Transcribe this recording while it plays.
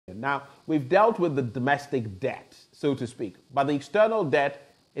Now, we've dealt with the domestic debt, so to speak, but the external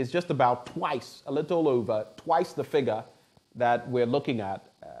debt is just about twice, a little over twice the figure that we're looking at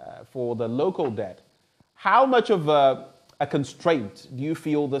for the local debt. How much of a constraint do you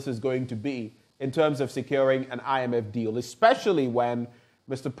feel this is going to be in terms of securing an IMF deal, especially when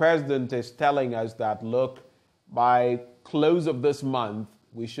Mr. President is telling us that, look, by close of this month,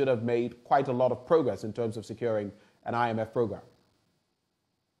 we should have made quite a lot of progress in terms of securing an IMF program?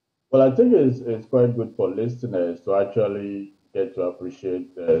 Well, I think it's quite good for listeners to actually get to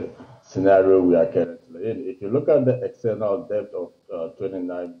appreciate the scenario we are currently in. If you look at the external debt of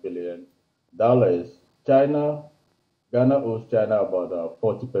 $29 billion, Ghana owes China about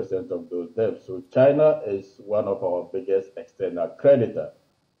 40% of those debts. So China is one of our biggest external creditor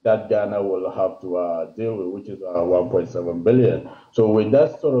that Ghana will have to deal with, which is 1.7 billion. So with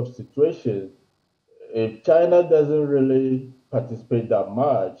that sort of situation, if China doesn't really participate that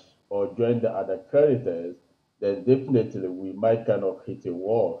much or join the other creditors, then definitely we might kind of hit a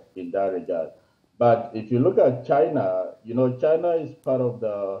wall in that regard. But if you look at China, China is part of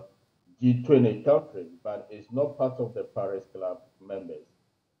the G20 countries, but it's not part of the Paris Club members.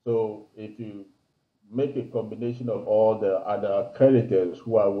 So if you make a combination of all the other creditors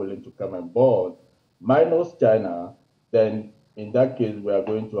who are willing to come on board, minus China, then in that case, we are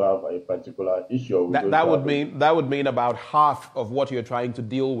going to have a particular issue. That would mean about half of what you're trying to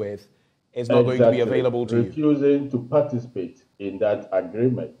deal with is not going to be available to you. Refusing to participate in that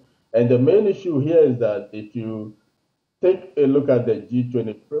agreement. And the main issue here is that if you take a look at the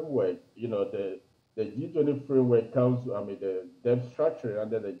G20 framework, the G20 framework comes, the debt structure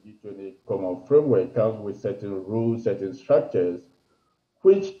under the G20 common framework comes with certain rules, certain structures,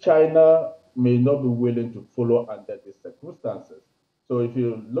 which China may not be willing to follow under these circumstances. So if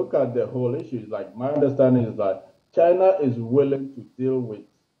you look at the whole issue, like my understanding is that China is willing to deal with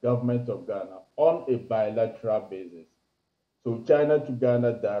government of Ghana on a bilateral basis. So China to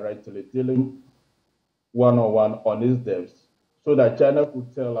Ghana directly dealing one-on-one on its debts so that China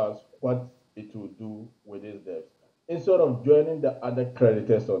could tell us what it will do with its debts instead of joining the other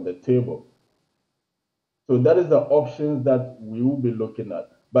creditors on the table. So that is the options that we will be looking at.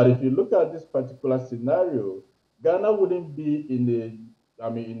 But if you look at this particular scenario, Ghana wouldn't be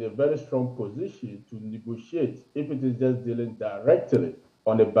in a very strong position to negotiate if it is just dealing directly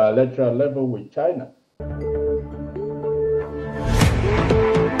on a bilateral level with China.